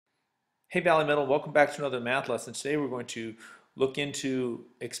Hey Valley Metal, welcome back to another math lesson. Today we're going to look into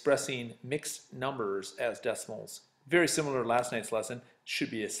expressing mixed numbers as decimals. Very similar to last night's lesson. Should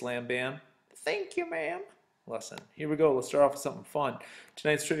be a slam bam. Thank you, ma'am. Lesson. Here we go. Let's start off with something fun.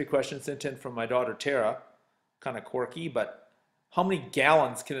 Tonight's trivia question sent in from my daughter Tara. Kind of quirky, but how many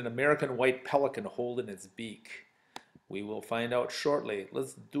gallons can an American white pelican hold in its beak? We will find out shortly.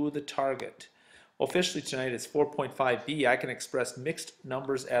 Let's do the target. Officially tonight is 4.5b. I can express mixed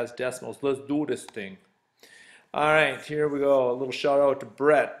numbers as decimals. Let's do this thing. All right, here we go. A little shout out to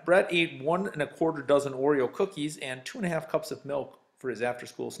Brett. Brett ate 1¼ dozen Oreo cookies and 2½ cups of milk for his after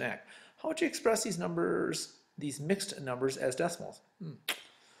school snack. How would you express these numbers, these mixed numbers as decimals?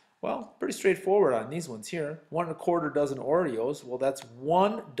 Well, pretty straightforward on these ones here. 1¼ dozen Oreos. Well, that's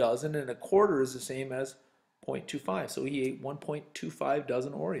 1 dozen, and a quarter is the same as 0.25. So he ate 1.25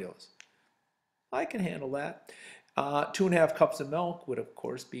 dozen Oreos. I can handle that. 2½ cups of milk would, of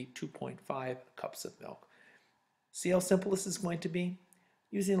course, be 2.5 cups of milk. See how simple this is going to be?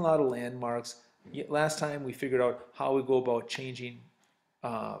 Using a lot of landmarks. Last time we figured out how we go about changing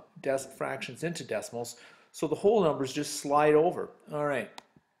fractions into decimals. So the whole numbers just slide over. All right.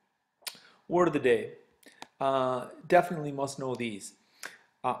 Word of the day. Definitely must know these.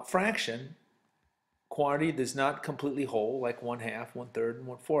 Fraction. Quantity that's not completely whole, like 1/2, 1/3, and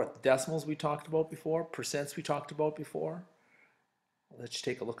 1/4. Decimals we talked about before, percents we talked about before. Let's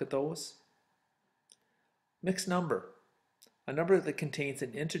take a look at those. Mixed number, a number that contains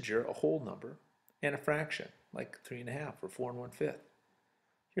an integer, a whole number, and a fraction, like 3½ or 4 1/5.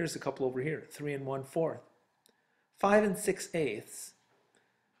 Here's a couple over here, 3 1/4, 5 6/8,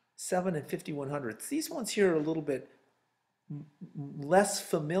 7 51/100. These ones here are a little bit less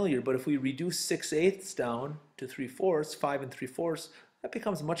familiar, but if we reduce 6/8 down to 3/4, 5 3/4, that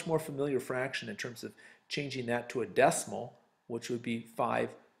becomes a much more familiar fraction in terms of changing that to a decimal, which would be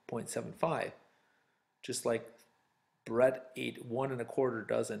 5.75. Just like Brett ate 1¼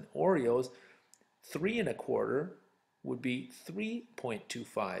 dozen Oreos, 3 1/4 would be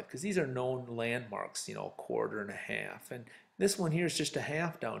 3.25, because these are known landmarks, you know, 1/4 and 1/2. And this one here is just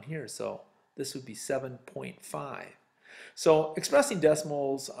 1/2 down here, so this would be 7.5. So expressing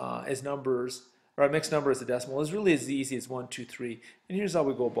decimals as numbers, or a mixed number as a decimal, is really as easy as 1, 2, 3. And here's how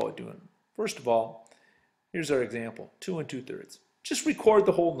we go about doing it. First of all, here's our example, 2 2/3. Just record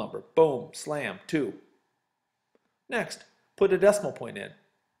the whole number. Boom, slam, 2. Next, put a decimal point in.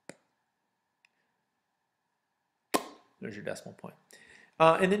 There's your decimal point.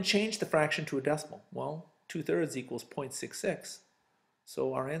 And then change the fraction to a decimal. Well, 2/3 equals 0.66.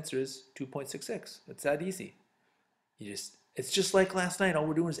 So our answer is 2.66. It's that easy. It's just like last night. All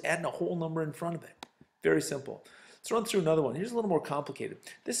we're doing is adding a whole number in front of it. Very simple. Let's run through another one. Here's a little more complicated.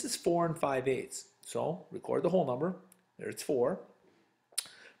 This is 4 5/8. So record the whole number. There it's 4.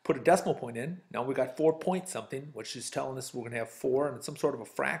 Put a decimal point in. Now we got 4 point something, which is telling us we're going to have 4 and some sort of a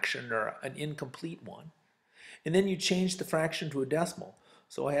fraction or an incomplete one. And then you change the fraction to a decimal.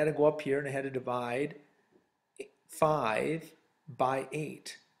 So I had to go up here and I had to divide 5 by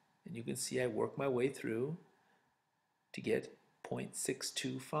 8. And you can see I work my way through to get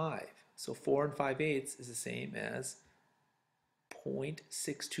 0.625. So 4 5/8 is the same as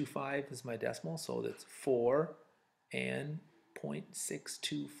 0.625 is my decimal. So that's 4 and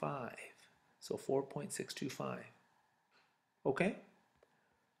 0.625. So 4.625. Okay?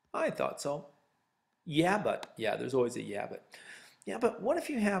 I thought so. Yeah, but. Yeah, there's always a yeah, but. Yeah, but what if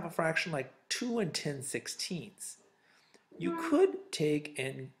you have a fraction like 2 10/16? You could take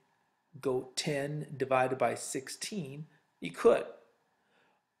and go 10 divided by 16, you could.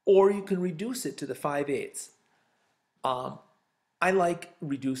 Or you can reduce it to the 5/8. I like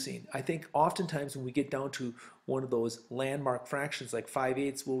reducing. I think oftentimes when we get down to one of those landmark fractions like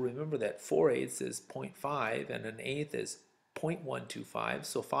 5/8, we'll remember that 4/8 is 0.5 and an eighth is 0.125.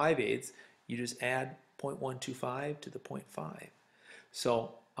 So 5/8, you just add 0.125 to the 0.5.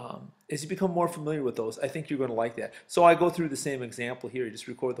 So as you become more familiar with those, I think you're going to like that. So I go through the same example here. You just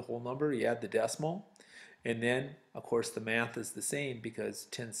record the whole number, you add the decimal, and then, of course, the math is the same because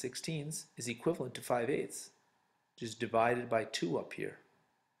 10/16 is equivalent to 5/8, just divided by 2 up here.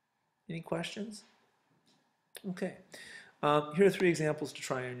 Any questions? Okay. Here are 3 examples to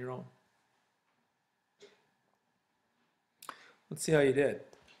try on your own. Let's see how you did.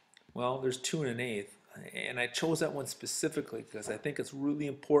 Well, there's 2 1/8. And I chose that one specifically because I think it's really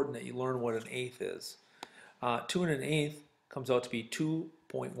important that you learn what an eighth is. 2 1/8 comes out to be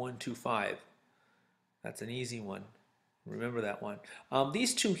 2.125. That's an easy one. Remember that one.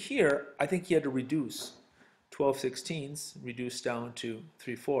 These two here, I think you had to reduce. 12/16 reduced down to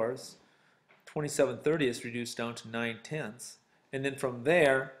 3/4. 27/30 reduced down to 9/10. And then from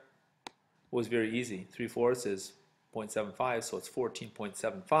there, was very easy. 3/4 is 0.75, so it's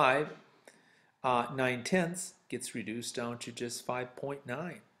 14.75. 9/10 gets reduced down to just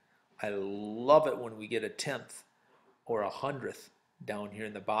 5.9. I love it when we get a tenth or a hundredth down here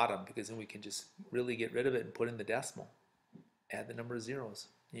in the bottom, because then we can just really get rid of it and put in the decimal. Add the number of zeros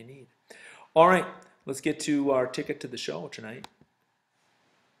you need. All right, let's get to our ticket to the show tonight.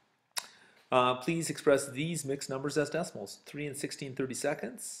 Please express these mixed numbers as decimals. 3 and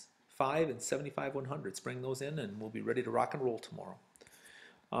 16/32, 5 and 75/100. Bring those in and we'll be ready to rock and roll tomorrow.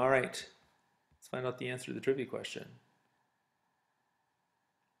 All right, let's find out the answer to the trivia question.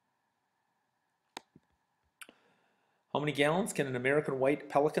 How many gallons can an American white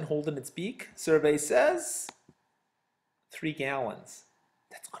pelican hold in its beak? Survey says 3 gallons.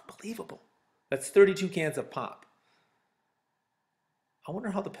 That's unbelievable. That's 32 cans of pop. I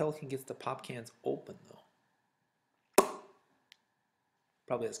wonder how the pelican gets the pop cans open, though.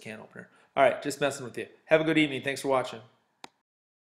 Probably has a can opener. All right, just messing with you. Have a good evening. Thanks for watching.